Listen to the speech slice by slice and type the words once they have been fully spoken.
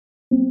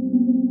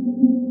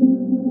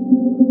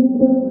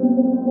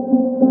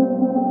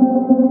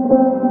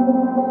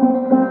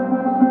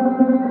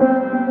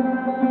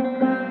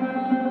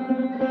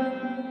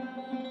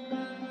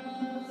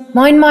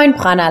Moin moin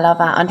Prana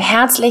Lover und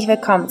herzlich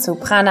willkommen zu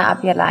Prana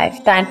Up Your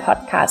Life, dein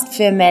Podcast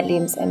für mehr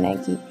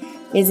Lebensenergie.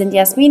 Wir sind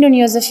Jasmin und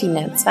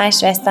Josephine, zwei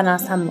Schwestern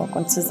aus Hamburg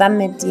und zusammen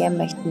mit dir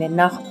möchten wir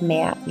noch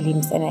mehr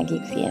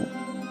Lebensenergie kreieren.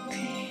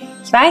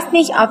 Ich weiß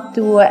nicht, ob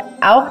du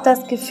auch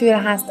das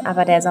Gefühl hast,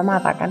 aber der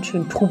Sommer war ganz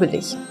schön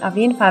trubelig. Auf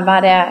jeden Fall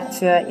war der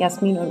für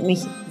Jasmin und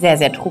mich sehr,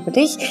 sehr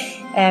trubelig.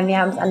 Wir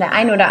haben es an der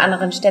einen oder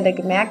anderen Stelle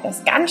gemerkt,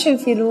 dass ganz schön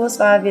viel los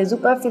war, wir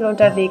super viel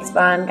unterwegs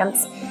waren,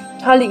 ganz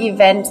tolle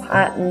Events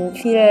hatten,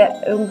 viel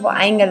irgendwo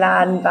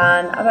eingeladen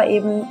waren, aber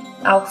eben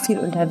auch viel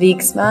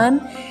unterwegs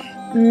waren.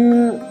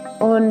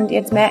 Und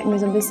jetzt merken wir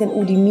so ein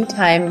bisschen, die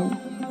Me-Time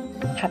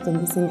hat so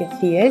ein bisschen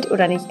gefehlt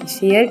oder nicht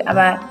gefehlt,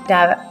 aber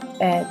da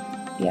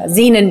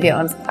sehnen wir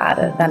uns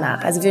gerade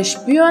danach. Also wir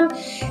spüren,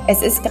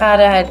 es ist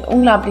gerade halt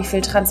unglaublich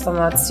viel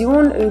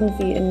Transformation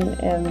irgendwie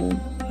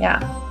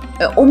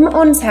um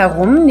uns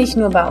herum, nicht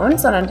nur bei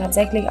uns, sondern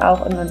tatsächlich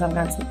auch in unserem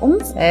ganzen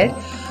Umfeld.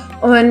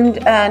 Und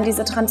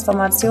diese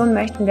Transformation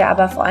möchten wir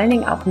aber vor allen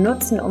Dingen auch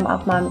nutzen, um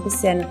auch mal ein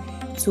bisschen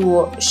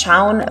zu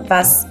schauen,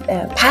 was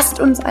passt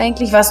uns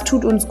eigentlich, was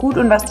tut uns gut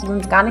und was tut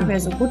uns gar nicht mehr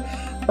so gut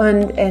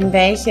und in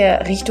welche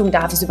Richtung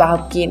darf es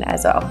überhaupt gehen.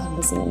 Also auch so ein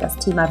bisschen in das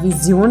Thema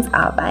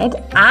Visionsarbeit.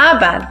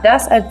 Aber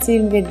das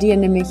erzählen wir dir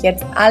nämlich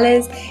jetzt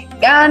alles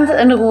ganz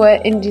in Ruhe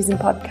in diesem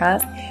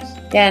Podcast,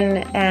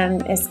 denn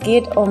es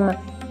geht um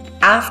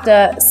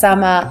After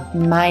Summer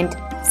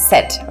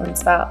Mindset und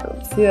zwar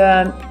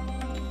für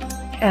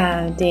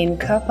den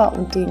Körper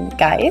und den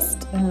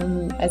Geist,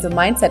 also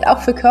Mindset auch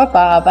für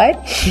Körperarbeit.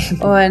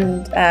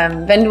 Und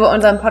wenn du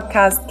unseren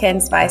Podcast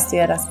kennst, weißt du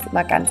ja, dass es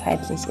immer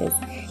ganzheitlich ist.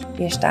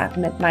 Wir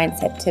starten mit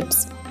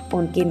Mindset-Tipps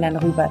und gehen dann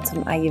rüber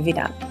zum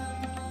Ayurveda.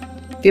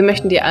 Wir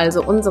möchten dir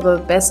also unsere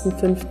besten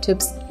 5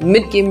 Tipps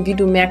mitgeben, wie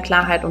du mehr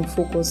Klarheit und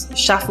Fokus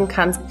schaffen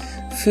kannst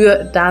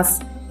für das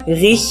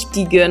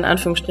Richtige, in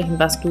Anführungsstrichen,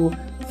 was du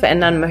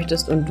verändern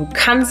möchtest. Und du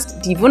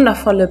kannst die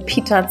wundervolle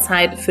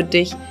Pita-Zeit für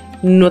dich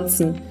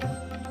nutzen.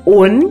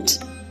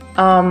 Und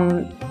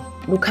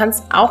du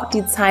kannst auch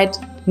die Zeit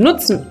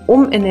nutzen,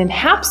 um in den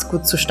Herbst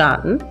gut zu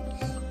starten.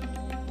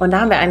 Und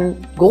da haben wir ein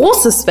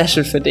großes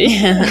Special für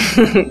dich.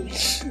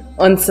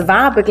 Und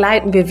zwar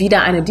begleiten wir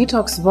wieder eine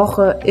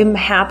Detox-Woche im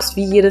Herbst.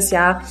 Wie jedes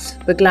Jahr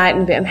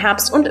begleiten wir im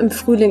Herbst und im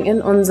Frühling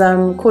in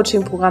unserem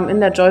Coaching-Programm in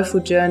der Joy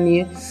Food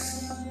Journey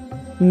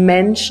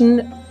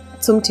Menschen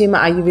zum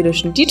Thema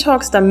ayurvedischen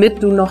Detox,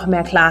 damit du noch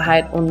mehr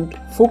Klarheit und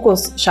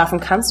Fokus schaffen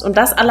kannst und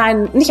das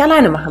nicht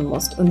alleine machen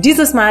musst. Und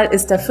dieses Mal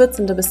ist der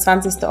 14. bis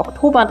 20.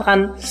 Oktober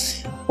dran.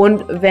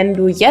 Und wenn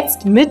du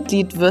jetzt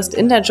Mitglied wirst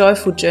in der Joy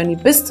Food Journey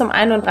bis zum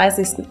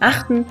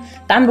 31.08.,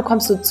 dann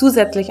bekommst du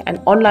zusätzlich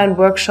einen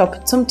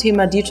Online-Workshop zum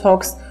Thema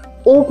Detox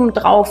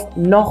obendrauf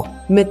noch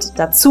mit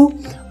dazu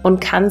und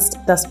kannst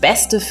das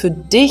Beste für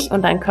dich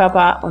und deinen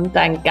Körper und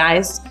deinen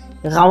Geist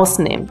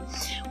rausnehmen.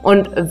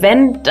 Und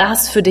wenn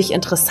das für dich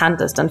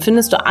interessant ist, dann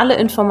findest du alle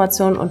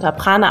Informationen unter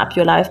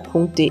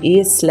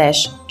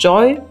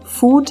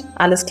pranaupyourlife.de/joyfood,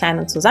 alles klein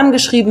und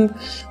zusammengeschrieben.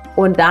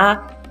 Und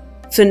da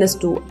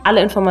findest du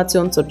alle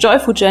Informationen zur Joy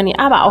Food Journey,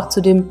 aber auch zu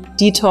dem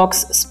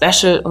Detox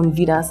Special und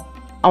wie das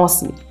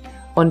aussieht.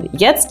 Und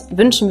jetzt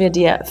wünschen wir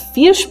dir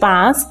viel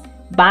Spaß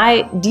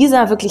bei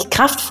dieser wirklich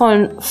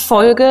kraftvollen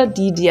Folge,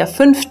 die dir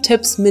 5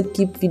 Tipps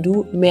mitgibt, wie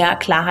du mehr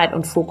Klarheit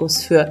und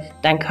Fokus für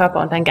deinen Körper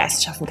und deinen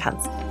Geist schaffen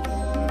kannst.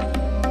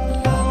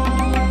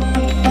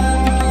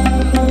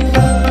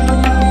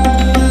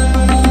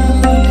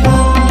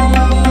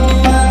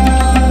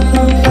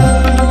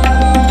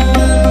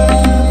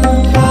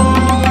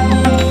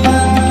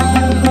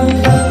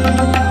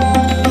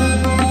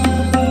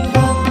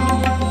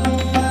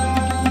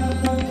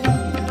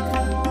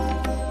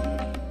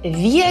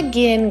 Wir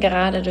gehen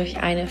gerade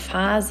durch eine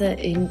Phase,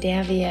 in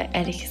der wir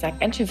ehrlich gesagt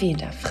ganz schön viel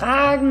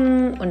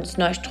hinterfragen, uns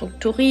neu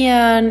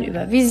strukturieren,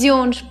 über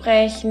Vision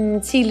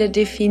sprechen, Ziele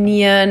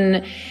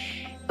definieren.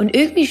 Und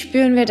irgendwie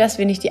spüren wir, dass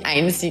wir nicht die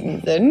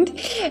Einzigen sind,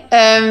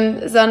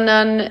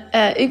 sondern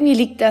irgendwie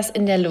liegt das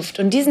in der Luft.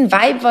 Und diesen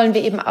Vibe wollen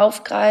wir eben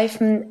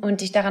aufgreifen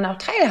und dich daran auch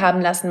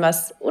teilhaben lassen,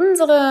 was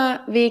unser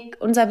Weg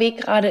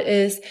gerade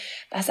ist,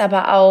 was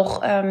aber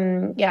auch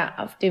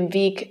auf dem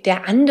Weg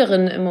der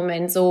anderen im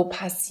Moment so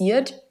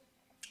passiert.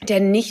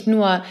 Denn nicht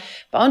nur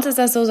bei uns ist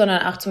das so,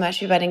 sondern auch zum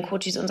Beispiel bei den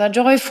Coaches unserer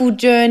Joy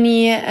Food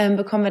Journey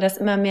bekommen wir das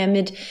immer mehr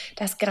mit,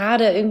 dass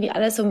gerade irgendwie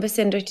alles so ein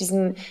bisschen durch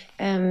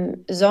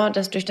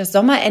durch das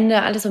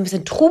Sommerende alles so ein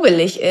bisschen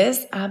trubelig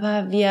ist,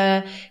 aber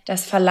wir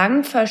das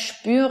Verlangen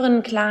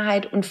verspüren,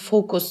 Klarheit und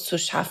Fokus zu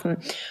schaffen.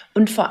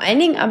 Und vor allen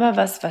Dingen aber,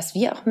 was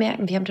wir auch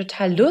merken, wir haben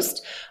total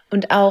Lust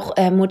und auch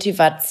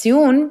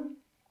Motivation,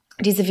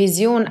 diese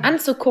Vision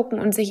anzugucken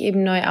und sich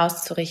eben neu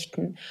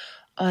auszurichten.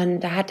 Und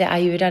da hat der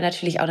Ayurveda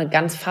natürlich auch eine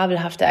ganz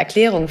fabelhafte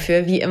Erklärung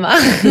für, wie immer.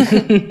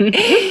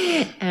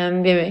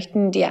 Wir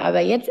möchten dir aber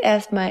jetzt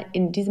erstmal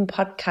in diesem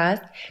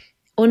Podcast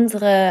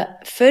unsere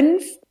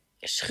 5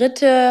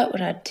 Schritte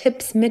oder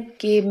Tipps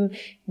mitgeben,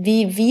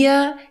 wie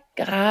wir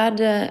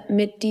gerade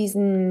mit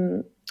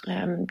diesem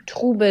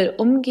Trubel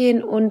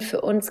umgehen und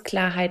für uns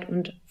Klarheit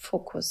und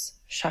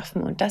Fokus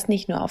schaffen. Und das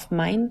nicht nur auf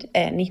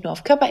nicht nur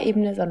auf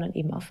Körperebene, sondern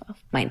eben auf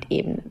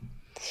Mind-Ebene.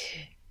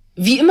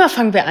 Wie immer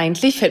fangen wir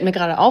eigentlich, fällt mir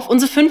gerade auf,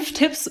 unsere 5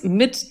 Tipps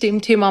mit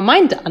dem Thema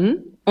Mind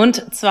an.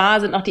 Und zwar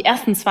sind auch die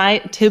ersten 2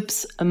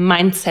 Tipps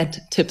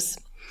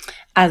Mindset-Tipps.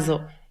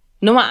 Also,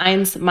 Nummer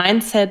 1,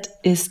 Mindset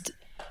ist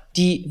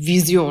die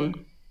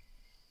Vision.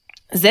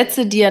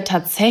 Setze dir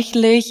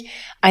tatsächlich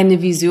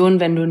eine Vision,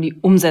 wenn du in die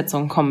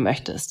Umsetzung kommen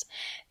möchtest.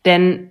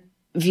 Denn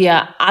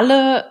wir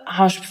alle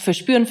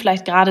verspüren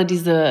vielleicht gerade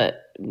diese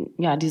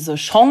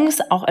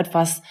Chance, auch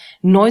etwas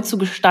neu zu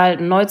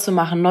gestalten, neu zu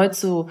machen,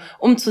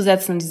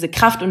 umzusetzen, diese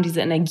Kraft und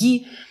diese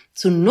Energie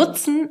zu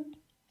nutzen.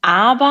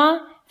 Aber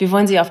wir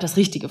wollen sie auf das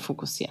Richtige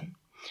fokussieren.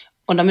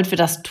 Und damit wir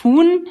das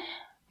tun,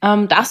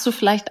 darfst du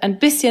vielleicht ein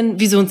bisschen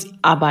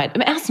Visionsarbeit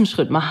im ersten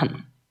Schritt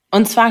machen.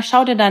 Und zwar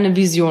schau dir deine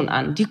Vision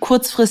an, die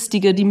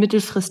kurzfristige, die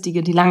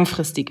mittelfristige, die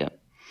langfristige.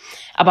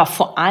 Aber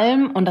vor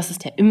allem, und das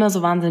ist ja immer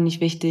so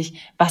wahnsinnig wichtig,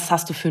 was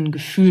hast du für ein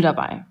Gefühl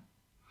dabei?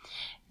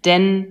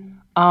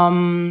 Denn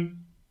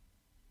wenn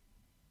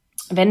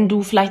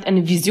du vielleicht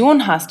eine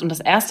Vision hast und das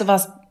Erste,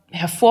 was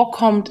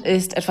hervorkommt,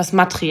 ist etwas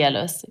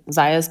Materielles,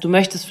 sei es, du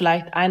möchtest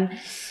vielleicht ein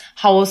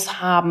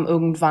Haus haben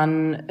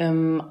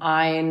irgendwann,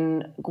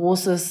 ein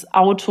großes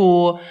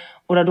Auto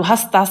oder du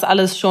hast das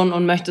alles schon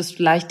und möchtest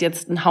vielleicht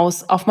jetzt ein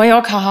Haus auf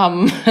Mallorca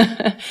haben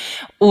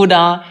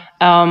oder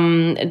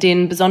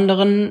den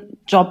besonderen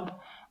Job,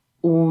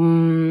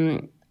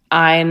 um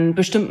einen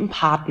bestimmten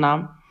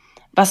Partner,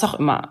 was auch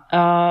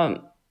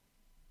immer.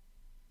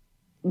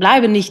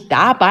 Bleibe nicht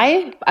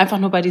dabei, einfach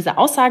nur bei dieser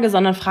Aussage,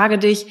 sondern frage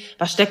dich,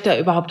 was steckt da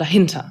überhaupt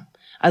dahinter?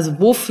 Also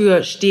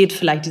wofür steht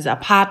vielleicht dieser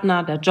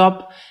Partner, der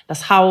Job,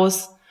 das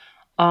Haus?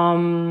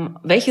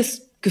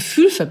 Welches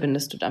Gefühl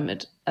verbindest du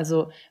damit?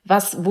 Also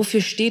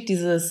wofür steht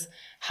dieses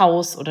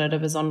Haus oder der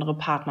besondere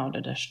Partner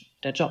oder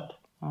der Job?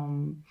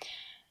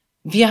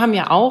 Wir haben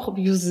ja auch,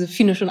 wie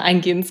Josephine schon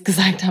eingehend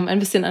gesagt haben, ein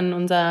bisschen an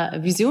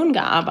unserer Vision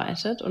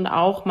gearbeitet und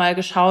auch mal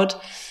geschaut,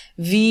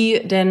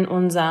 wie denn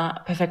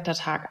unser perfekter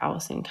Tag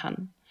aussehen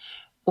kann.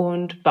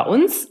 Und bei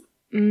uns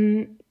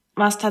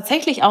war es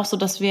tatsächlich auch so,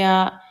 dass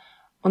wir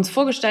uns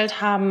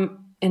vorgestellt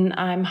haben, in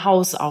einem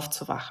Haus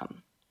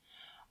aufzuwachen.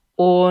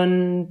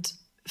 Und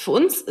für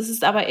uns ist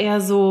es aber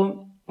eher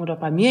so, oder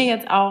bei mir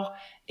jetzt auch,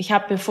 ich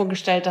habe mir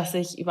vorgestellt, dass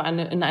ich über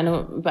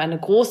eine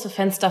große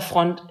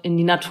Fensterfront in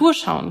die Natur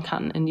schauen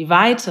kann, in die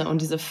Weite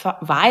und diese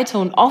Weite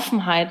und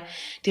Offenheit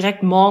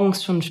direkt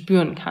morgens schon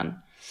spüren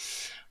kann.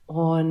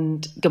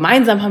 Und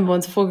gemeinsam haben wir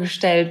uns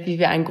vorgestellt, wie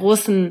wir einen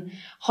großen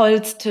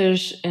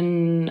Holztisch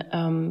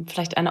in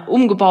vielleicht einer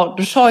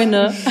umgebauten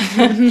Scheune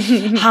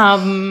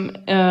haben,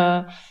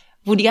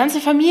 wo die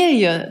ganze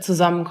Familie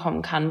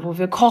zusammenkommen kann, wo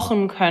wir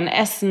kochen können,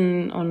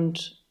 essen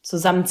und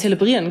zusammen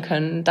zelebrieren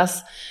können.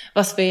 Das,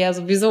 was wir ja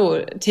sowieso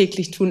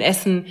täglich tun,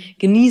 essen,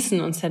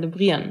 genießen und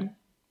zelebrieren.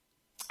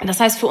 Das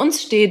heißt, für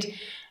uns steht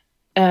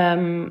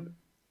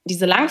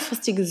diese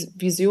langfristige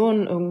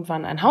Vision,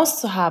 irgendwann ein Haus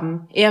zu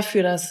haben, eher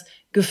für das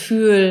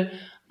Gefühl,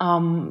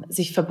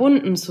 sich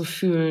verbunden zu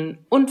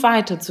fühlen und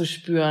weiter zu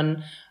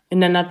spüren, in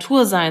der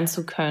Natur sein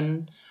zu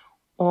können.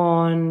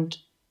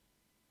 Und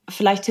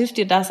vielleicht hilft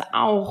dir das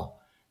auch,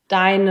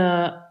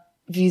 deine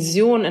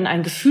Vision in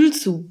ein Gefühl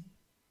zu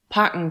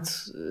packen,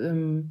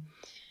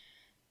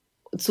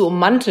 zu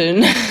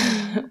ummanteln,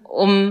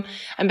 um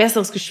ein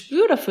besseres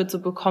Gespür dafür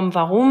zu bekommen,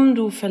 warum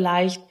du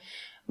vielleicht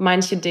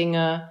manche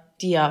Dinge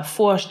dir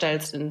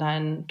vorstellst in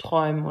deinen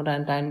Träumen oder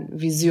in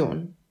deinen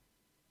Visionen,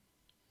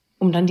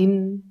 um dann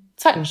den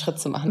zweiten Schritt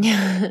zu machen.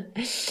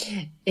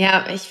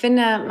 Ja, ich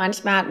finde,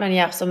 manchmal hat man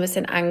ja auch so ein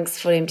bisschen Angst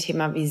vor dem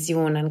Thema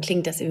Vision. Dann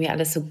klingt das irgendwie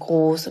alles so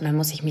groß und dann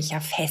muss ich mich ja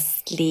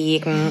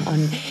festlegen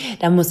und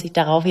dann muss ich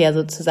darauf ja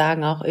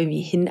sozusagen auch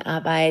irgendwie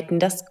hinarbeiten.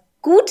 Das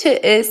Gute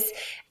ist,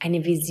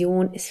 eine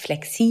Vision ist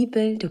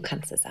flexibel, du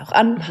kannst es auch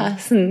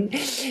anpassen.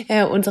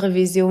 Unsere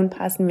Vision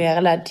passen wir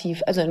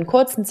also in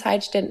kurzen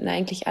Zeitständen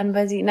eigentlich an,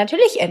 weil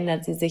natürlich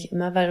ändert sie sich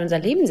immer, weil unser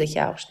Leben sich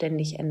ja auch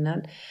ständig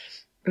ändert.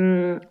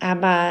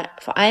 Aber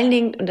vor allen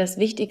Dingen, und das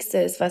Wichtigste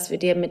ist, was wir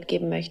dir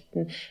mitgeben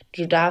möchten,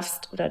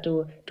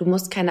 du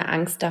musst keine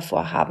Angst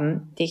davor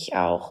haben, dich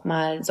auch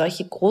mal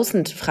solche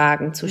großen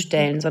Fragen zu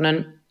stellen,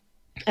 sondern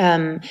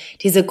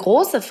diese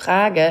große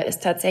Frage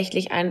ist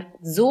tatsächlich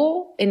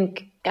so in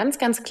ganz,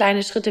 ganz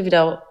kleine Schritte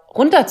wieder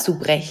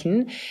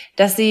runterzubrechen,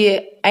 dass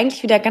sie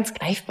eigentlich wieder ganz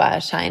greifbar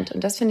erscheint.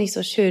 Und das finde ich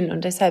so schön.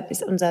 Und deshalb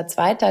ist unser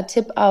zweiter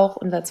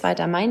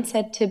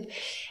Mindset-Tipp,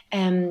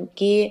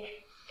 geh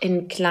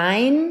in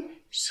kleinen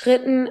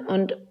Schritten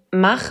und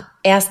mach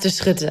erste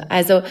Schritte.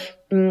 Also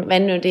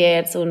wenn du dir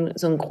jetzt so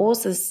ein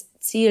großes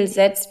Ziel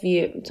setzt,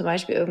 wie zum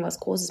Beispiel irgendwas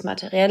Großes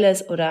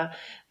Materielles oder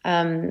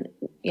ein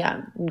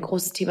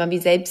großes Thema wie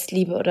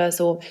Selbstliebe oder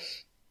so,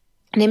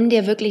 nimm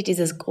dir wirklich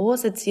dieses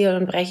große Ziel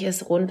und breche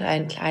es runter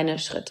in kleine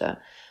Schritte.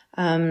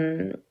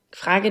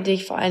 frage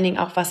dich vor allen Dingen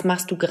auch, was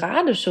machst du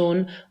gerade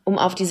schon, um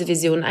auf diese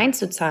Vision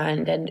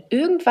einzuzahlen? Denn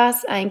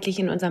irgendwas eigentlich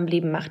in unserem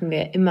Leben machen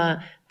wir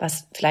immer,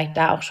 was vielleicht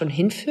da auch schon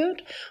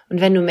hinführt. Und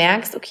wenn du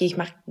merkst, okay, ich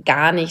mache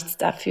gar nichts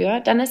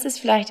dafür, dann ist es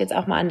vielleicht jetzt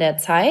auch mal an der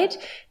Zeit,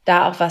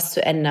 da auch was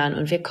zu ändern.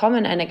 Und wir kommen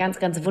in eine ganz,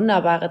 ganz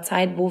wunderbare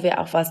Zeit, wo wir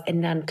auch was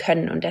ändern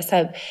können. Und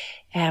deshalb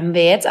haben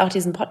wir jetzt auch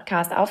diesen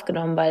Podcast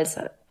aufgenommen, weil es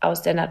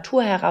aus der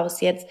Natur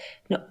heraus jetzt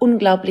eine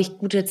unglaublich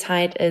gute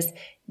Zeit ist,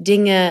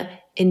 Dinge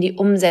in die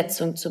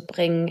Umsetzung zu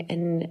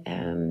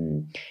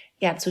bringen,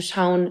 zu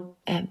schauen,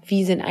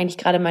 wie sind eigentlich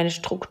gerade meine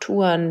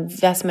Strukturen,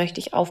 was möchte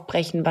ich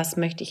aufbrechen, was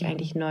möchte ich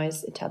eigentlich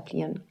Neues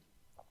etablieren.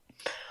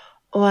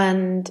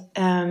 Und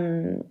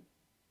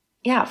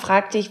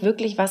frag dich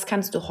wirklich, was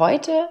kannst du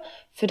heute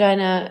für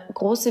deine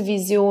große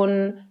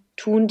Vision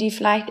tun, die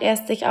vielleicht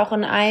erst sich auch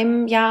in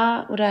einem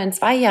Jahr oder in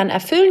 2 Jahren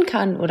erfüllen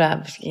kann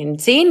oder in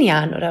 10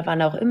 Jahren oder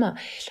wann auch immer.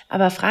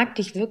 Aber frag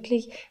dich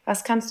wirklich,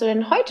 was kannst du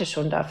denn heute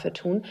schon dafür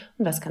tun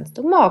und was kannst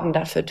du morgen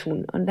dafür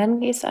tun? Und dann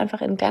gehst du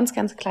einfach in ganz,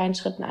 ganz kleinen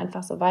Schritten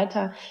einfach so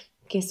weiter,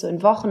 gehst du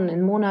in Wochen,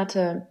 in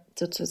Monate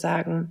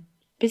sozusagen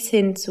bis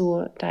hin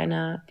zu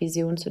deiner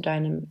Vision, zu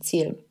deinem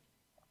Ziel.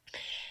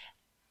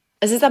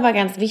 Es ist aber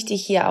ganz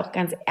wichtig, hier auch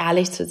ganz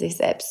ehrlich zu sich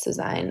selbst zu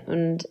sein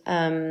und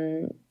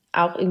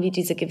auch irgendwie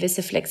diese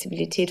gewisse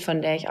Flexibilität,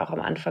 von der ich auch am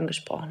Anfang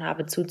gesprochen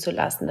habe,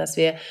 zuzulassen, dass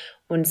wir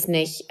uns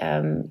nicht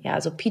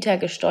so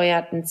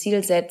Peter-gesteuerten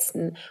Ziel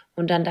setzen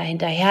und dann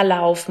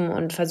dahinterherlaufen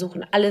und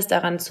versuchen, alles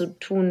daran zu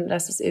tun,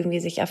 dass es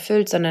irgendwie sich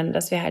erfüllt, sondern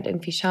dass wir halt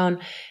irgendwie schauen,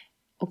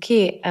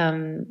 okay,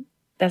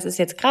 das ist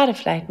jetzt gerade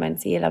vielleicht mein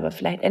Ziel, aber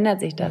vielleicht ändert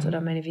sich das oder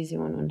meine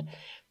Vision.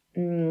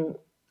 Und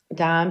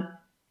da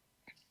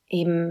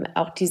eben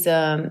auch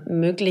diese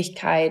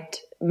Möglichkeiten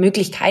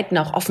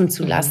auch offen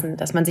zu lassen,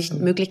 dass man sich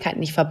Möglichkeiten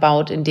nicht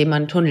verbaut, indem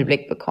man einen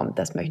Tunnelblick bekommt.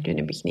 Das möchten wir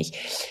nämlich nicht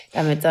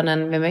damit,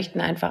 sondern wir möchten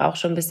einfach auch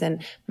schon ein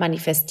bisschen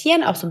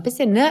manifestieren, auch so ein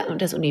bisschen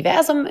und das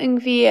Universum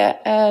irgendwie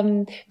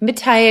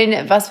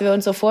mitteilen, was wir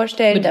uns so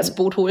vorstellen. Mit ins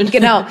Boot holen.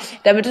 Genau,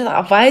 damit es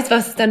auch weiß,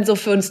 was es dann so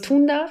für uns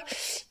tun darf.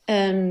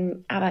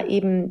 Aber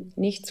eben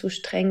nicht zu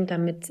streng,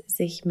 damit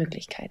sich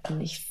Möglichkeiten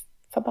nicht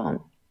verbauen.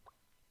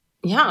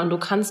 Ja, und du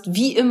kannst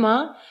wie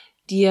immer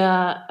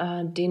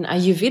dir den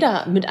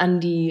Ayurveda mit an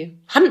die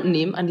Hand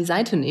nehmen, an die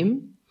Seite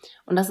nehmen.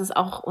 Und das ist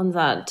auch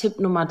unser Tipp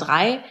Nummer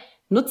 3.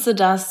 Nutze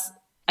das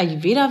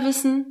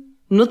Ayurveda-Wissen,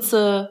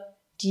 nutze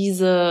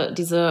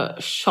diese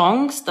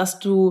Chance, dass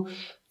du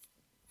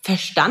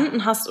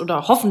verstanden hast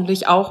oder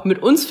hoffentlich auch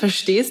mit uns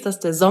verstehst,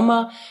 dass der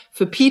Sommer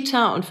für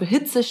Pitta und für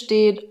Hitze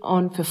steht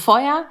und für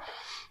Feuer,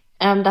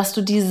 dass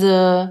du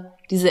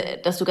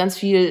dass du ganz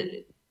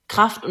viel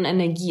Kraft und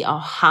Energie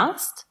auch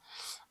hast.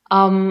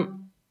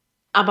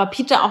 Aber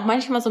Pitta auch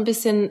manchmal so ein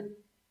bisschen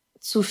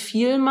zu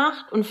viel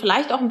macht und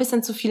vielleicht auch ein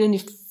bisschen zu viel in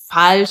die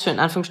falsche, in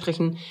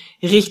Anführungsstrichen,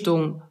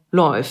 Richtung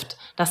läuft.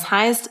 Das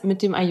heißt,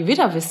 mit dem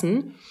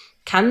Ayurveda-Wissen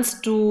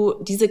kannst du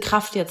diese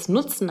Kraft jetzt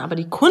nutzen, aber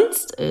die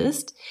Kunst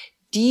ist,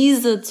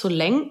 diese zu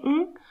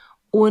lenken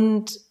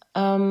und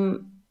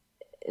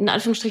in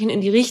Anführungsstrichen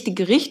in die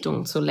richtige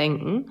Richtung zu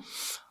lenken,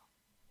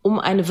 um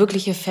eine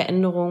wirkliche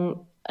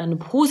Veränderung, eine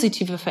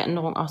positive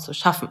Veränderung auch zu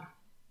schaffen.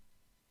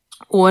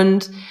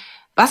 Und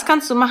was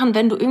kannst du machen,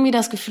 wenn du irgendwie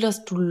das Gefühl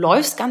hast, du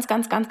läufst ganz,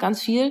 ganz, ganz, ganz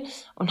viel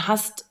und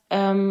hast,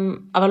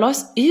 aber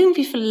läufst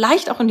irgendwie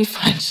vielleicht auch in die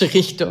falsche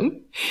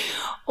Richtung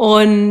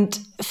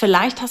und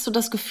vielleicht hast du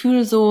das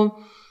Gefühl so,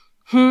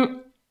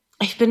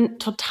 ich bin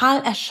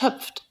total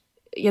erschöpft.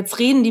 Jetzt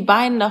reden die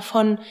beiden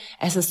davon,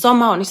 es ist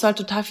Sommer und ich soll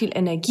total viel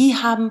Energie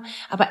haben,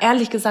 aber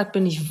ehrlich gesagt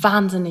bin ich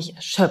wahnsinnig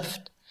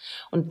erschöpft.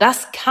 Und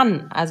das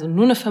kann, also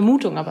nur eine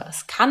Vermutung, aber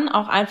es kann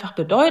auch einfach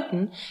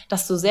bedeuten,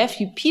 dass du sehr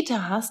viel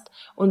Pitta hast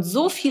und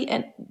so viel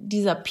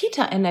dieser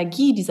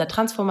Pitta-Energie, dieser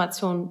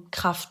Transformation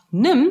Kraft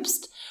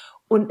nimmst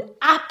und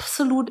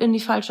absolut in die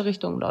falsche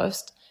Richtung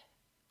läufst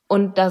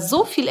und da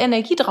so viel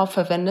Energie drauf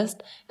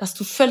verwendest, dass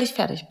du völlig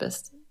fertig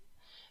bist.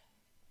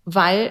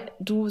 Weil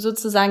du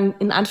sozusagen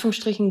in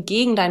Anführungsstrichen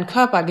gegen deinen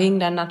Körper, gegen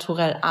dein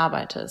Naturell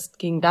arbeitest,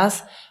 gegen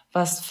das,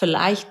 was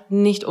vielleicht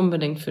nicht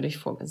unbedingt für dich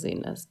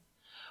vorgesehen ist.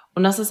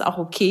 Und das ist auch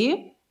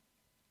okay.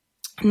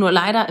 Nur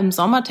leider im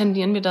Sommer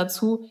tendieren wir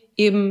dazu,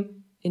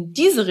 eben in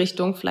diese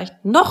Richtung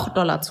vielleicht noch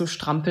doller zu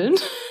strampeln,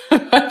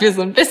 weil wir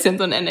so ein bisschen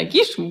so einen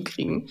Energieschub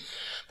kriegen.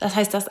 Das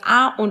heißt, das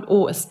A und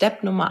O ist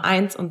Step Nummer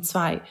 1 und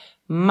 2.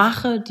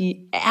 Mache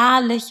die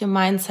ehrliche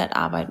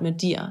Mindset-Arbeit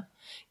mit dir.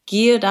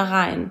 Gehe da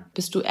rein.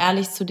 Bist du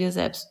ehrlich zu dir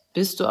selbst?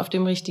 Bist du auf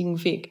dem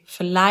richtigen Weg?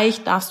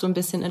 Vielleicht darfst du ein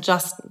bisschen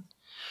adjusten.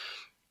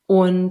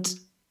 Und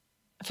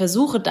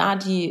versuche da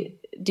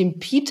dem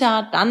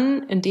Pitta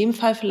dann in dem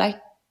Fall vielleicht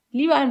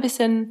lieber ein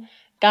bisschen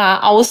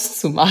gar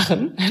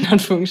auszumachen, in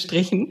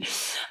Anführungsstrichen,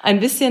 ein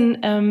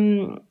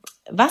bisschen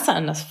Wasser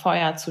in das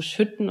Feuer zu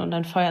schütten und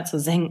dann Feuer zu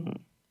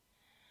senken.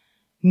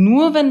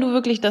 Nur wenn du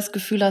wirklich das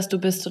Gefühl hast, du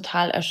bist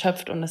total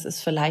erschöpft und es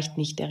ist vielleicht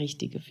nicht der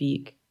richtige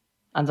Weg.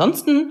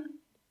 Ansonsten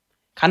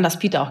kann das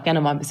Pitta auch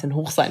gerne mal ein bisschen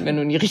hoch sein, wenn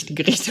du in die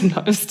richtige Richtung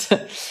läufst.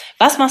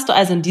 Was machst du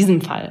also in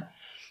diesem Fall?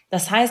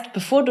 Das heißt,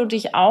 bevor du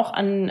dich auch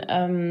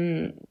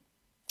an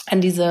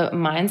an diese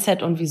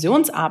Mindset- und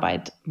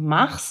Visionsarbeit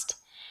machst,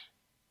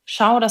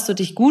 schau, dass du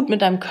dich gut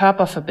mit deinem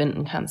Körper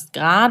verbinden kannst.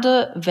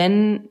 Gerade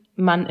wenn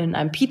man in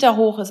einem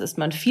Pita-Hoch ist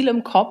man viel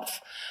im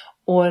Kopf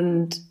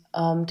und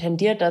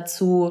tendiert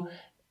dazu,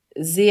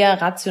 sehr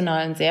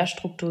rational und sehr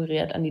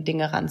strukturiert an die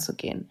Dinge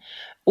ranzugehen.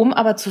 Um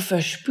aber zu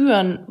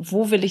verspüren,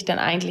 wo will ich denn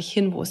eigentlich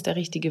hin, wo ist der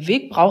richtige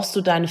Weg, brauchst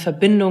du deine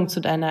Verbindung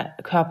zu deiner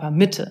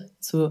Körpermitte,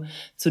 zu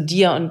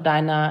dir und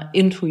deiner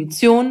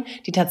Intuition,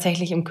 die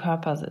tatsächlich im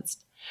Körper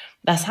sitzt.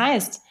 Das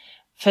heißt,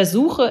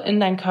 versuche in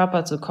deinen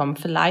Körper zu kommen,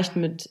 vielleicht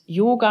mit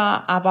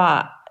Yoga,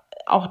 aber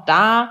auch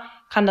da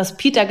kann das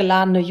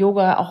Pita-geladene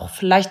Yoga auch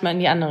vielleicht mal in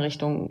die andere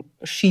Richtung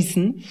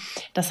schießen.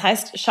 Das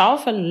heißt, schau,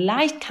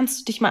 vielleicht kannst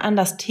du dich mal an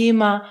das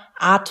Thema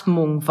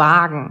Atmung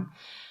wagen.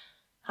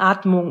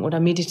 Atmung oder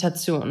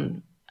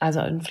Meditation.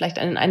 Also vielleicht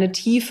in eine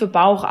tiefe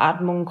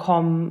Bauchatmung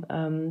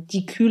kommen,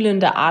 die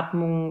kühlende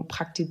Atmung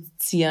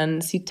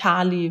praktizieren.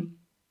 Sitali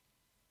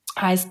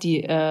heißt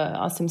die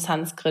aus dem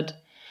Sanskrit.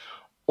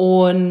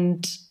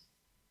 Und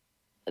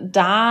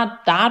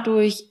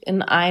dadurch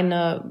in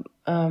einen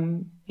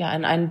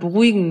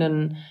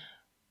beruhigenden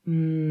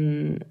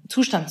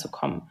Zustand zu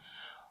kommen.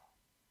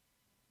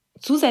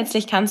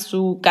 Zusätzlich kannst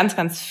du ganz,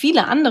 ganz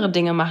viele andere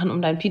Dinge machen,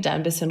 um dein Pita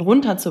ein bisschen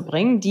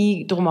runterzubringen,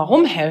 die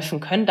drumherum helfen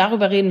können.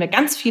 Darüber reden wir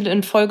ganz viel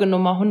in Folge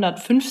Nummer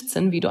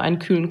 115, wie du einen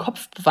kühlen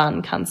Kopf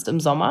bewahren kannst im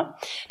Sommer.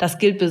 Das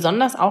gilt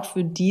besonders auch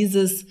für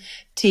dieses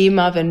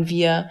Thema, wenn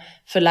wir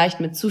vielleicht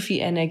mit zu viel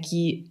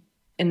Energie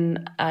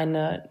in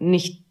eine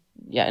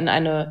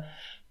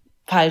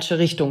falsche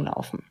Richtung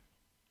laufen.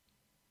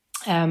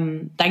 Da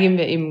geben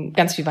wir eben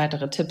ganz viele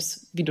weitere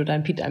Tipps, wie du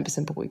dein Pita ein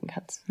bisschen beruhigen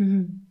kannst.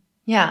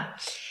 Ja,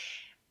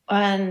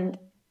 und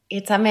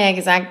jetzt haben wir ja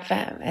gesagt,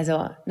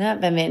 also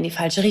wenn wir in die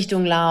falsche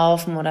Richtung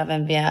laufen oder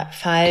wenn wir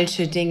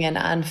falsche Dinge in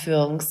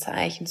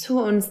Anführungszeichen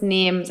zu uns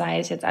nehmen, sei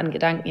es jetzt an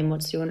Gedanken,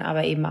 Emotionen,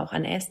 aber eben auch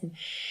an Essen,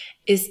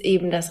 ist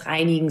eben das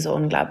Reinigen so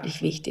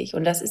unglaublich wichtig.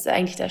 Und das ist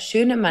eigentlich das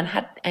Schöne, man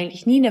hat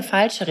eigentlich nie eine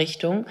falsche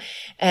Richtung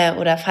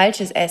oder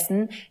falsches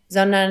Essen,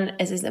 sondern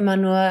es ist immer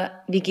nur,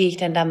 wie gehe ich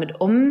denn damit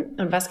um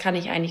und was kann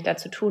ich eigentlich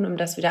dazu tun, um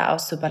das wieder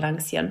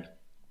auszubalancieren.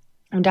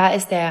 Und da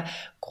ist der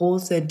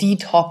große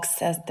Detox,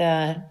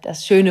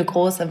 das schöne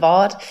große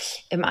Wort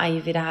im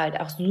Ayurveda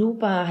halt auch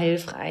super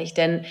hilfreich.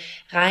 Denn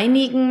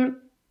Reinigen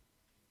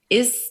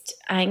ist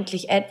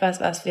eigentlich etwas,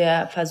 was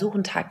wir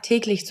versuchen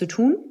tagtäglich zu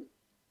tun.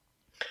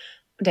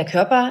 Und der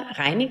Körper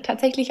reinigt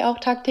tatsächlich auch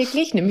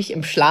tagtäglich, nämlich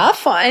im Schlaf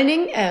vor allen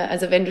Dingen.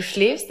 Also wenn du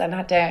schläfst, dann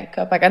hat der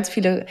Körper ganz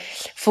viele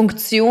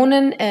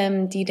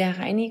Funktionen, die der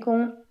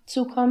Reinigung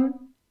zukommen.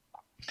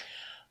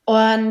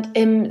 Und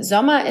im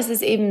Sommer ist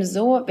es eben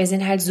so, wir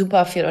sind halt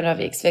super viel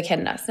unterwegs, wir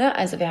kennen das, ne?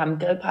 Also wir haben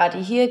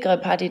Grillparty hier,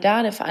 Grillparty da,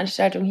 eine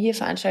Veranstaltung hier,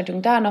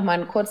 Veranstaltung da, nochmal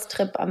einen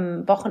Kurztrip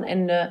am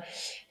Wochenende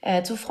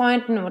zu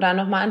Freunden oder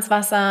nochmal ans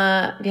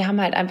Wasser. Wir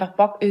haben halt einfach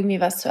Bock, irgendwie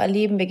was zu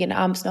erleben. Wir gehen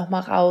abends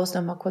nochmal raus,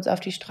 nochmal kurz auf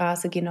die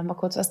Straße, gehen nochmal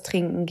kurz was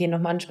trinken, gehen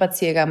nochmal einen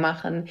Spaziergang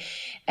machen.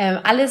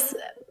 Alles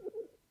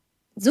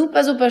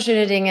super, super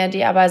schöne Dinge,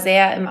 die aber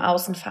sehr im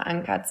Außen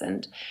verankert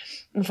sind.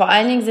 Und vor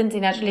allen Dingen sind sie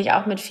natürlich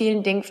auch mit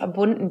vielen Dingen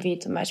verbunden, wie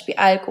zum Beispiel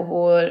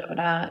Alkohol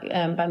oder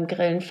beim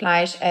Grillen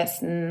Fleisch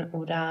essen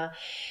oder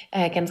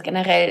ganz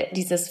generell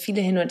dieses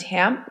viele Hin und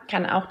Her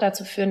kann auch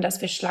dazu führen,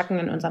 dass wir Schlacken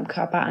in unserem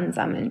Körper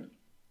ansammeln.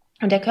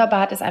 Und der Körper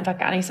hat es einfach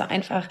gar nicht so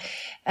einfach,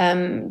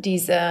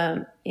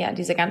 diese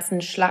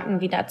ganzen Schlacken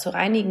wieder zu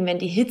reinigen, wenn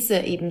die Hitze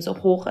eben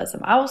so hoch ist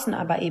im Außen,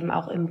 aber eben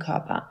auch im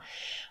Körper.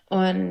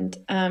 Und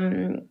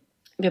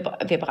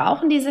wir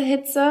brauchen diese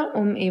Hitze,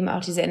 um eben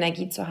auch diese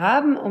Energie zu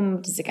haben,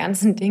 um diese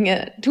ganzen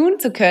Dinge tun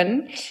zu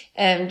können,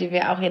 die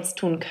wir auch jetzt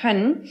tun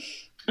können.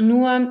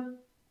 Nur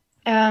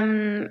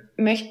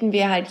möchten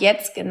wir halt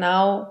jetzt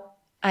genau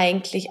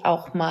eigentlich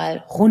auch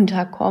mal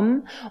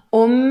runterkommen,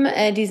 um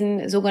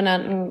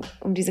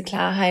diese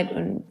Klarheit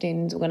und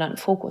den sogenannten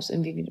Fokus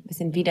irgendwie ein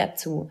bisschen wieder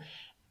zu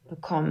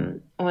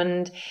bekommen.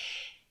 Und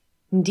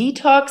ein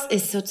Detox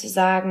ist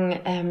sozusagen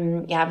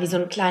wie so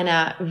ein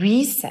kleiner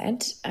Reset,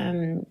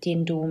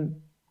 den du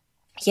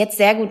jetzt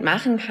sehr gut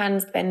machen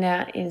kannst, wenn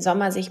der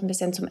Sommer sich ein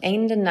bisschen zum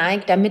Ende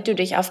neigt, damit du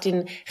dich auf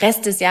den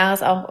Rest des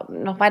Jahres auch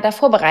noch weiter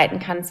vorbereiten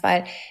kannst,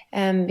 weil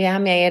wir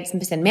haben ja jetzt ein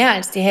bisschen mehr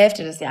als die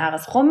Hälfte des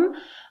Jahres rum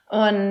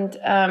und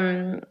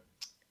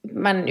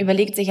man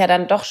überlegt sich ja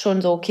dann doch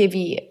schon so, okay,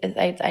 wie ist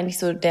jetzt eigentlich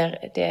so der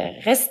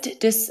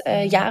Rest des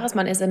Jahres?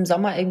 Man ist im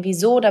Sommer irgendwie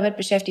so damit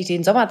beschäftigt,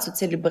 den Sommer zu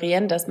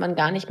zelebrieren, dass man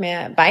gar nicht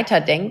mehr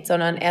weiterdenkt,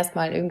 sondern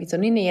erstmal irgendwie so,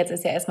 nee, jetzt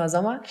ist ja erstmal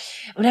Sommer.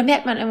 Und dann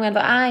merkt man irgendwann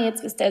so,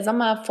 jetzt ist der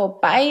Sommer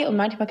vorbei und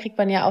manchmal kriegt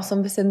man ja auch so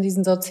ein bisschen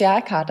diesen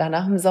Sozialkater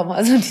nach dem Sommer,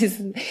 also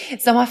diesen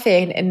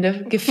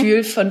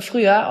Sommerferienende-Gefühl von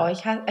früher.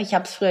 Ich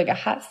hab's früher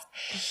gehasst.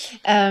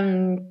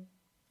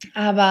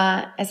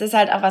 Aber es ist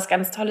halt auch was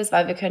ganz Tolles,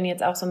 weil wir können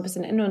jetzt auch so ein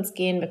bisschen in uns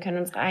gehen, wir können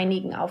uns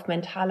reinigen auf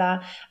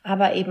mentaler,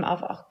 aber eben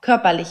auf auch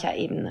körperlicher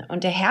Ebene.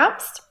 Und der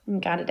Herbst,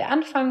 gerade der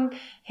Anfang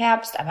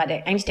Herbst, aber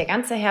eigentlich der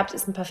ganze Herbst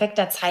ist ein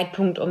perfekter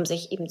Zeitpunkt, um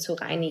sich eben zu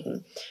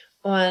reinigen.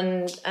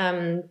 Und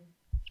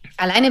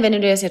alleine, wenn du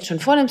dir das jetzt schon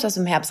vornimmst, dass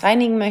du im Herbst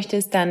reinigen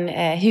möchtest, dann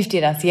hilft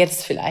dir das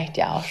jetzt vielleicht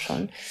ja auch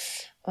schon.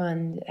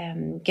 Und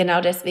genau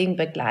deswegen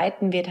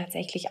begleiten wir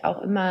tatsächlich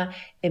auch immer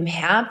im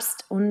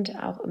Herbst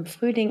und auch im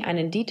Frühling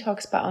einen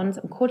Detox bei uns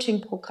im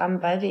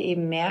Coaching-Programm, weil wir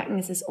eben merken,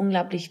 es ist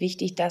unglaublich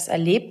wichtig, das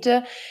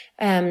Erlebte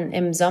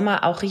im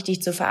Sommer auch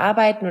richtig zu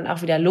verarbeiten und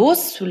auch wieder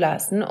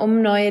loszulassen,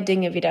 um neue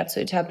Dinge wieder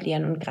zu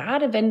etablieren. Und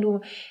gerade wenn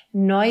du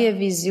neue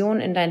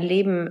Visionen in dein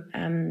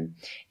Leben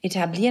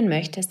etablieren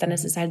möchtest, dann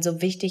ist es halt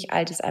so wichtig,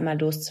 Altes einmal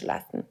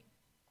loszulassen.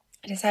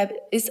 Deshalb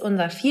ist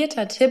unser 4.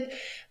 Tipp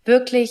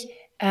wirklich,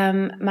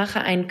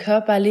 mache einen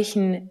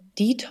körperlichen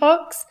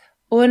Detox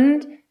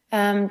und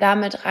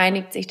damit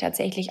reinigt sich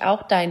tatsächlich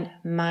auch dein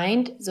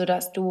Mind,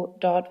 sodass du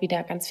dort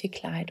wieder ganz viel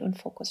Klarheit und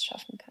Fokus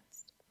schaffen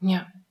kannst.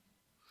 Ja.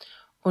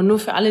 Und nur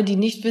für alle, die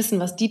nicht wissen,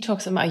 was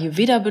Detox im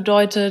Ayurveda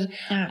bedeutet,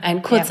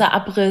 ein kurzer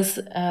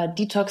Abriss.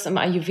 Detox im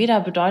Ayurveda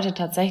bedeutet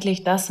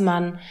tatsächlich, dass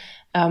man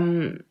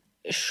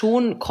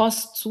schon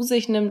Kost zu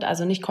sich nimmt,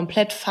 also nicht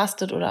komplett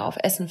fastet oder auf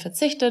Essen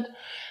verzichtet,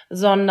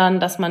 sondern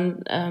dass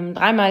man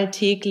 3-mal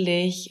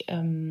täglich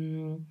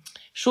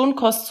schon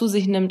Kost zu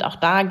sich nimmt. Auch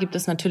da gibt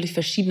es natürlich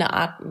verschiedene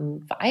Arten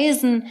und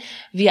Weisen.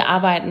 Wir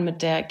arbeiten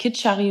mit der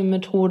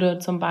Kitchari-Methode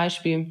zum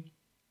Beispiel.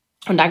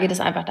 Und da geht es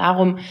einfach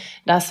darum,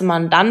 dass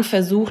man dann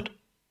versucht,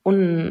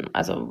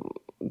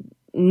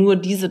 nur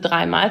diese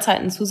 3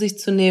 Mahlzeiten zu sich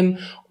zu nehmen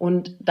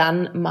und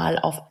dann mal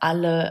auf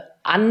alle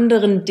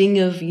anderen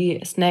Dinge wie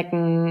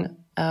Snacken,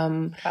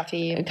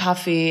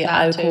 Kaffee,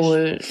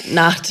 Alkohol,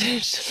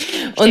 Nachtisch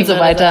und so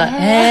weiter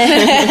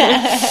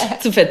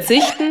zu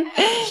verzichten,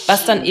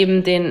 was dann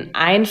eben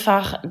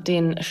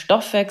den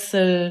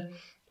Stoffwechsel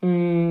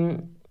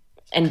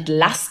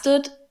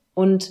entlastet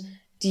und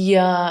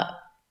dir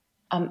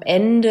am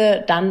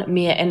Ende dann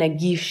mehr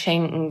Energie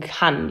schenken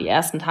kann. Die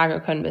ersten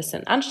Tage können ein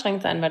bisschen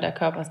anstrengend sein, weil der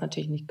Körper es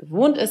natürlich nicht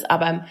gewohnt ist,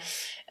 aber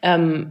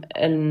im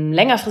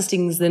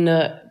längerfristigen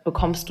Sinne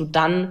bekommst du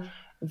dann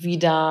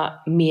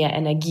wieder mehr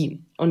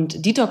Energie.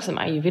 Und Detox im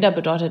Ayurveda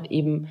bedeutet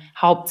eben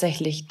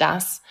hauptsächlich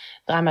das,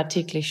 3-mal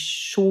täglich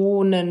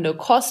schonende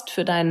Kost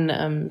für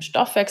deinen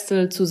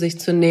Stoffwechsel zu sich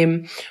zu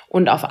nehmen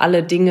und auf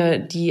alle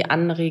Dinge, die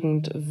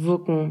anregend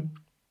wirken,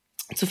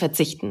 zu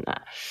verzichten.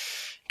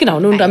 Genau,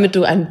 nun damit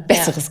du ein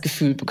besseres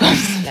Gefühl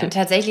bekommst. Ja,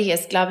 tatsächlich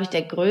ist, glaube ich,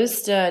 die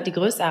größte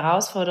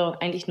Herausforderung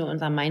eigentlich nur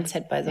unser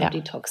Mindset bei so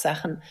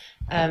Detox-Sachen.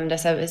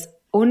 Deshalb ist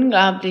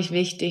unglaublich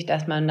wichtig,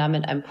 dass man da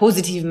mit einem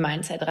positiven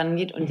Mindset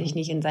rangeht und sich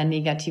nicht in seinen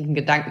negativen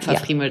Gedanken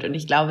verfriemelt. Und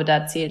ich glaube,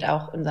 da zählt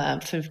auch unser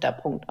 5.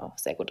 Punkt auch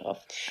sehr gut drauf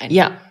ein.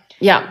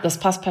 Ja, das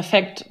passt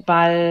perfekt,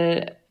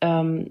 weil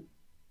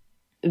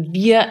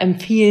wir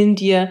empfehlen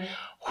dir,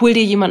 hol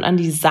dir jemand an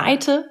die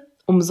Seite,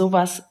 um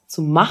sowas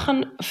zu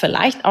machen,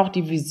 vielleicht auch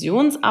die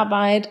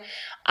Visionsarbeit,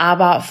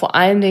 aber vor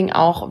allen Dingen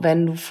auch,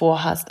 wenn du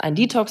vorhast, ein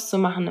Detox zu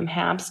machen im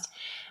Herbst.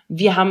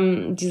 Wir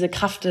haben diese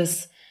Kraft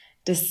des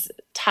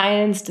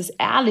Teilens, des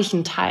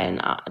ehrlichen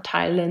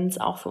Teilens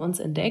auch für uns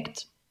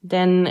entdeckt,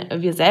 denn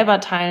wir selber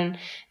teilen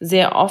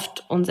sehr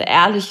oft unsere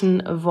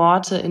ehrlichen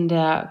Worte in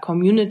der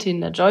Community,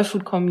 in der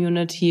Joyfood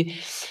Community,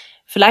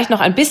 vielleicht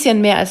noch ein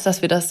bisschen mehr, als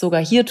dass wir das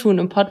sogar hier tun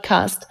im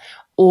Podcast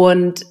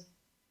und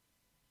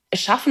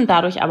schaffen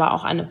dadurch aber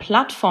auch eine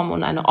Plattform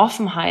und eine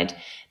Offenheit,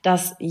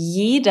 dass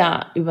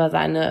jeder über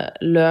seine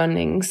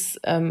Learnings,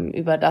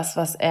 über das,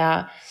 was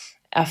er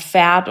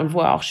erfährt und wo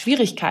er auch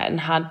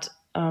Schwierigkeiten hat,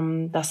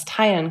 das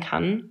teilen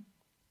kann.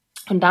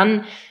 Und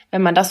dann,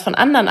 wenn man das von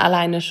anderen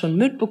alleine schon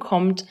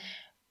mitbekommt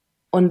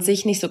und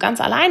sich nicht so ganz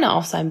alleine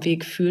auf seinem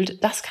Weg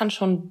fühlt, das kann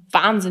schon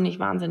wahnsinnig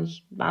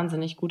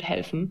gut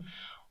helfen.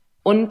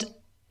 Und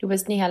du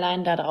bist nicht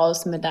allein da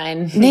draußen mit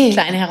deinen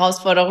kleinen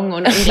Herausforderungen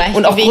und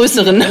und auch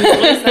größeren.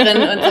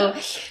 und so.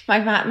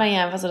 Manchmal hat man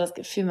ja einfach so das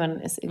Gefühl, man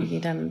ist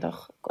irgendwie dann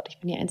doch, Gott, ich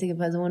bin die einzige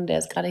Person, der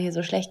es gerade hier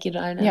so schlecht geht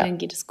und allen anderen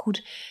geht es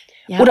gut.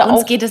 Ja, oder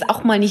uns geht es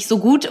auch mal nicht so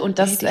gut und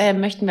das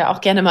möchten wir auch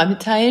gerne mal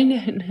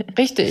mitteilen.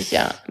 Richtig,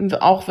 ja.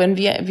 Auch wenn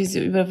wir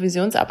über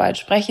Visionsarbeit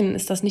sprechen,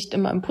 ist das nicht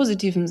immer im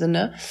positiven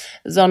Sinne,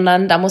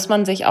 sondern da muss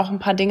man sich auch ein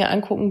paar Dinge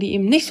angucken, die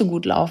eben nicht so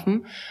gut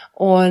laufen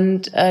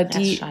und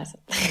die scheiße.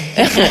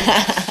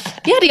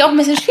 ja, die auch ein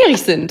bisschen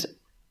schwierig sind.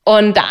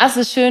 Und da ist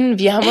es schön,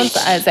 wir haben uns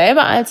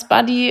selber als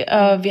Buddy,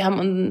 wir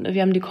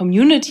haben die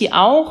Community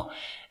auch.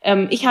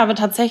 Ich habe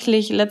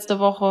tatsächlich letzte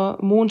Woche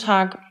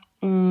Montag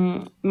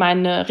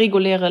meine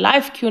reguläre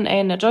Live-Q&A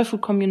in der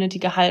Joyfood Community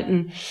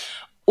gehalten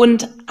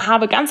und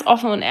habe ganz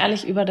offen und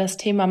ehrlich über das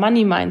Thema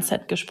Money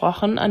Mindset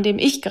gesprochen, an dem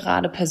ich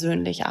gerade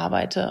persönlich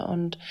arbeite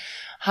und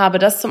habe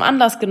das zum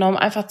Anlass genommen,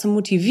 einfach zu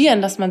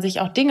motivieren, dass man sich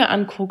auch Dinge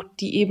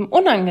anguckt, die eben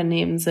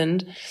unangenehm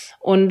sind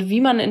und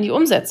wie man in die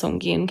Umsetzung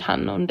gehen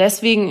kann. Und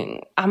deswegen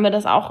haben wir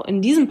das auch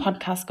in diesem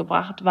Podcast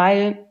gebracht,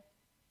 weil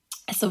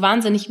es so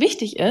wahnsinnig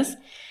wichtig ist,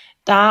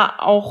 da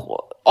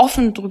auch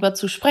offen drüber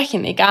zu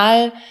sprechen,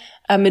 egal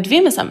mit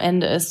wem es am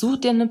Ende ist. Such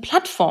dir eine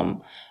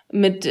Plattform,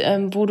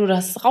 wo du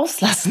das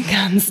rauslassen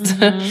kannst,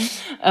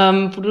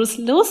 wo du es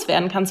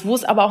loswerden kannst, wo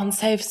es aber auch ein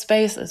Safe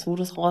Space ist, wo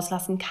du es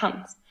rauslassen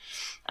kannst.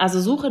 Also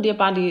suche dir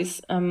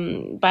Buddies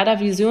bei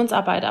der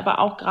Visionsarbeit, aber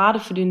auch gerade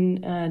für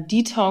den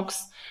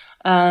Detox,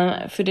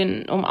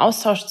 um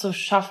Austausch zu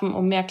schaffen,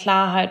 um mehr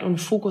Klarheit und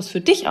Fokus für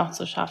dich auch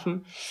zu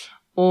schaffen.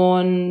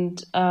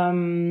 Und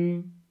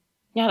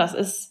das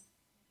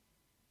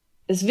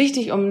ist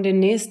wichtig, um den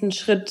nächsten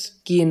Schritt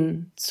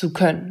gehen zu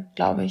können,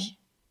 glaube ich.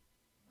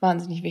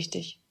 Wahnsinnig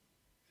wichtig.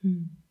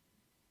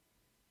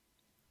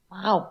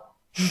 Wow.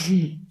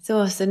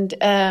 So, es sind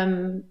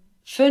 5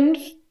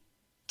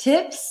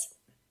 Tipps,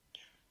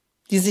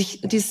 die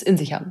es in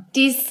sich haben.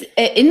 Die es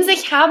in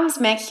sich haben, das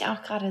merke ich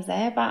auch gerade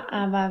selber,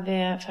 aber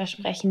wir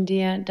versprechen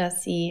dir,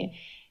 dass sie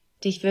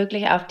dich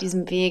wirklich auf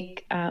diesem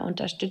Weg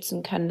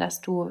unterstützen können,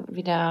 dass du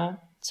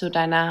wieder zu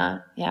deinem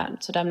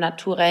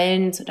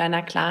Naturellen, zu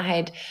deiner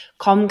Klarheit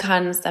kommen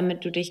kannst,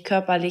 damit du dich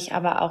körperlich,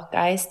 aber auch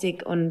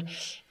geistig und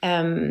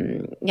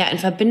in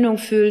Verbindung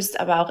fühlst,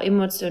 aber auch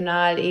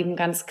emotional eben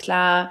ganz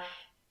klar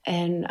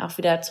auch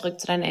wieder zurück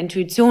zu deiner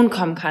Intuition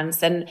kommen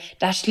kannst, denn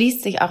da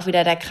schließt sich auch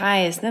wieder der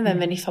Kreis, ne? Wenn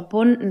wir nicht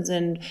verbunden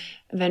sind,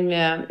 wenn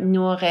wir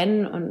nur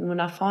rennen und nur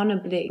nach vorne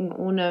blicken,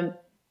 ohne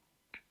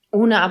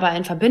aber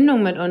in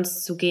Verbindung mit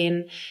uns zu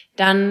gehen,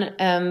 dann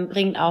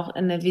bringt auch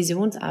eine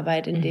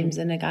Visionsarbeit in dem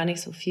Sinne gar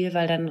nicht so viel,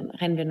 weil dann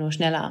rennen wir nur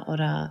schneller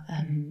oder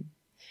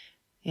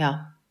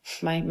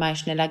mal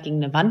schneller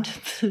gegen eine Wand.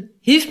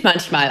 Hilft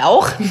manchmal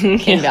auch,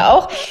 kennen wir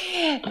auch.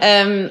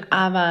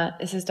 Aber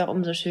es ist doch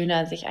umso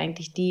schöner, sich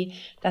eigentlich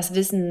das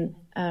Wissen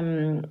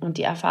und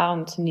die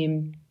Erfahrung zu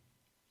nehmen,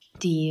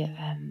 die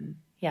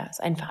es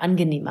einfach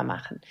angenehmer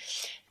machen.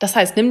 Das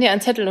heißt, nimm dir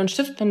einen Zettel und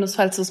Stift,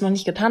 falls du es noch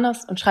nicht getan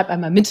hast, und schreib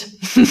einmal mit.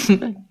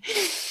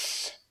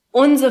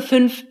 Unsere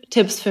 5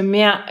 Tipps für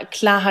mehr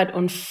Klarheit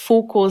und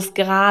Fokus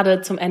gerade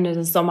zum Ende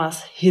des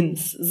Sommers hin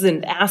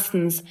sind: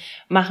 Erstens,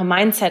 mache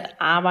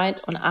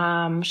Mindset-Arbeit und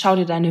schau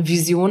dir deine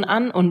Vision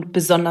an und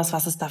besonders,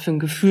 was ist da für ein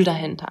Gefühl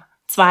dahinter.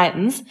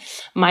 Zweitens,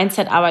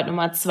 Mindset-Arbeit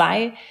Nummer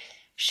 2,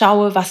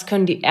 schaue, was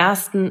können die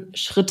ersten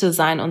Schritte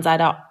sein und sei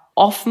da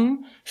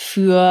offen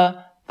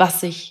für, was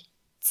sich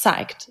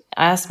zeigt.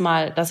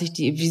 Erstmal, dass ich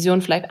die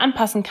Vision vielleicht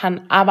anpassen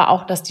kann, aber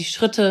auch, dass die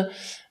Schritte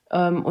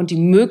und die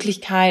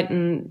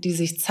Möglichkeiten, die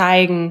sich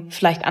zeigen,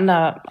 vielleicht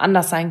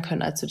anders sein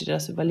können, als du dir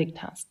das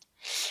überlegt hast.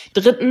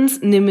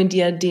 Drittens, nimm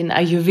dir den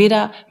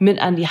Ayurveda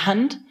mit an die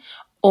Hand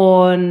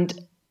und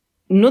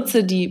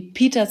nutze die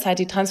Pita-Zeit,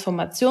 die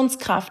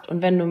Transformationskraft,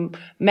 und wenn du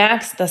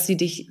merkst, dass sie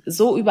dich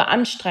so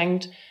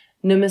überanstrengt,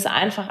 nimm es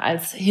einfach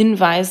als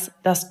Hinweis,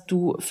 dass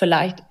du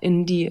vielleicht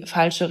in die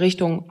falsche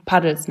Richtung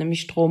paddelst,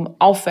 nämlich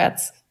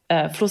stromaufwärts,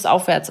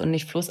 flussaufwärts und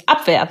nicht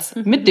flussabwärts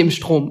mit dem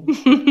Strom.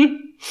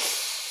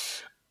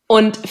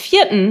 Und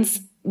 4,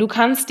 du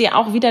kannst dir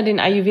auch wieder den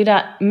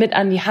Ayurveda mit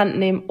an die Hand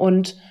nehmen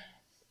und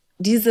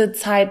diese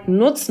Zeit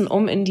nutzen,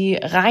 um in die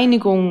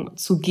Reinigung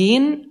zu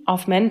gehen,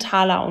 auf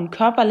mentaler und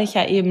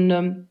körperlicher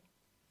Ebene.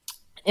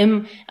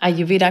 Im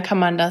Ayurveda kann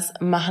man das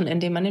machen,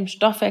 indem man den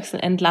Stoffwechsel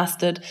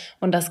entlastet,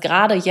 und das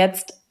gerade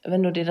jetzt,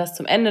 wenn du dir das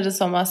zum Ende des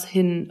Sommers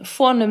hin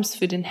vornimmst,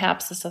 für den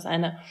Herbst ist das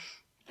eine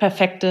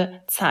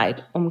perfekte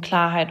Zeit, um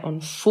Klarheit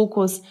und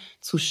Fokus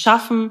zu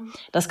schaffen.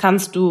 Das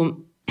kannst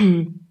du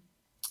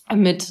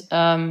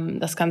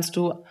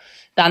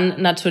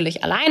dann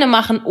natürlich alleine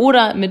machen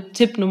oder mit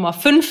Tipp Nummer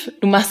 5,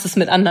 du machst es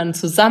mit anderen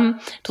zusammen,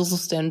 du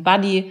suchst dir einen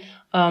Buddy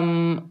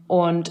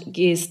und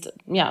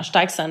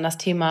steigst dann in das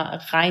Thema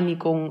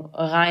Reinigung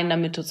rein,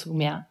 damit du zu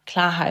mehr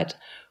Klarheit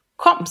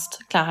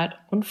kommst, Klarheit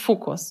und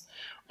Fokus.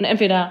 Und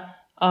entweder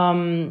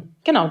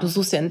du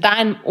suchst dir in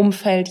deinem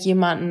Umfeld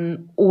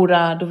jemanden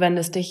oder du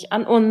wendest dich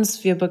an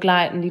uns. Wir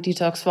begleiten die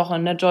Detox-Woche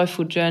in der Joy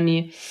Food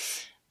Journey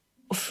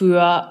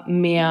für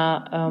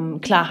mehr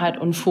Klarheit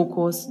und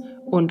Fokus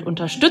und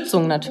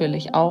Unterstützung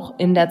natürlich auch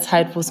in der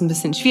Zeit, wo es ein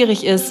bisschen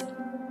schwierig ist.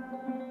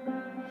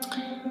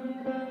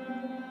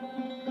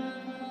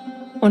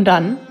 Und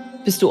dann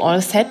bist du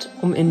all set,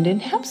 um in den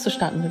Herbst zu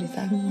starten, würde ich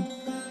sagen.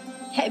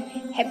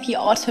 Happy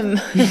Autumn.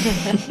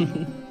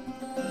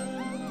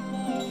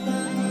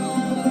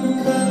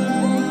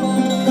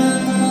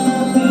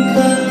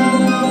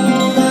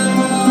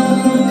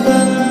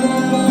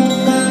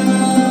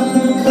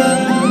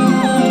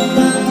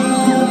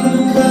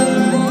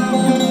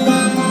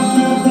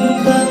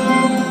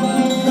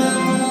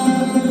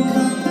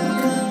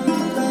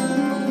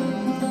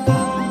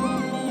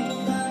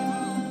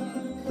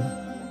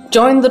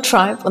 Join the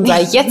Tribe und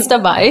sei jetzt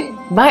dabei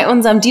bei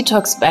unserem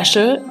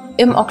Detox-Special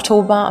im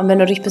Oktober. Und wenn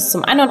du dich bis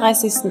zum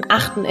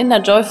 31.08. in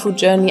der Joy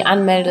Food Journey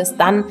anmeldest,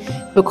 dann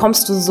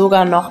bekommst du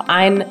sogar noch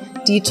ein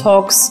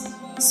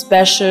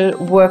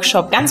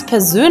Detox-Special-Workshop ganz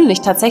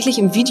persönlich, tatsächlich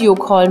im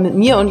Videocall mit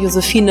mir und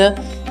Josephine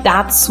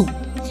dazu,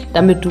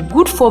 damit du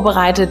gut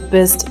vorbereitet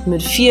bist,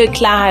 mit viel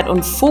Klarheit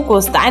und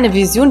Fokus deine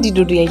Vision, die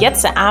du dir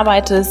jetzt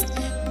erarbeitest,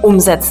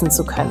 umsetzen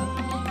zu können.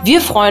 Wir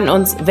freuen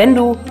uns, wenn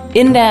du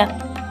in der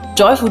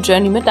Joy Food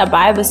Journey mit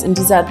dabei bist, in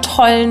dieser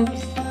tollen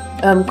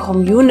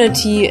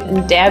Community,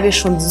 in der wir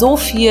schon so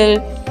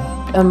viel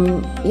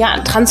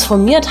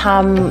transformiert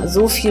haben,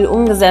 so viel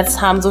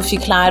umgesetzt haben, so viel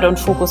Klarheit und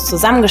Fokus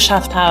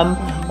zusammengeschafft haben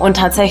und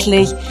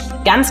tatsächlich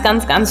ganz,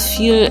 ganz, ganz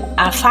viel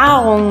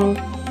Erfahrung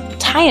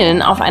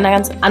teilen auf einer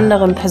ganz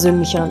anderen,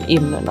 persönlicheren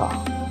Ebene noch.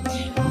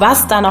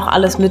 Was da noch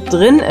alles mit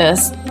drin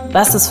ist,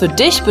 was das für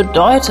dich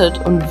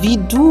bedeutet und wie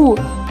du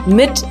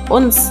mit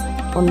uns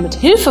und mit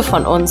Hilfe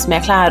von uns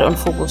mehr Klarheit und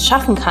Fokus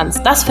schaffen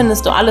kannst, das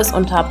findest du alles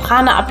unter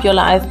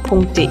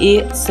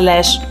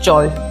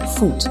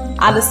pranaupyourlife.de/joyfood.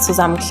 Alles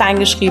zusammen klein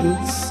geschrieben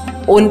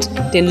und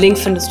den Link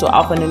findest du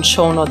auch in den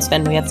Shownotes,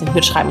 wenn du jetzt nicht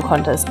mitschreiben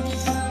konntest.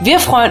 Wir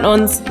freuen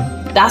uns,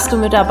 dass du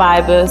mit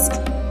dabei bist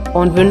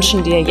und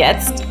wünschen dir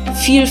jetzt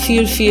viel,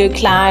 viel, viel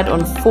Klarheit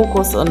und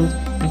Fokus, und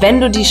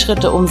wenn du die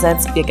Schritte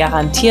umsetzt, wir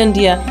garantieren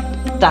dir,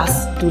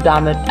 dass du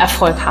damit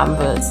Erfolg haben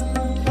willst.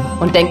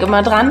 Und denk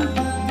immer dran,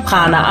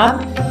 Prana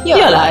up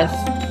your life.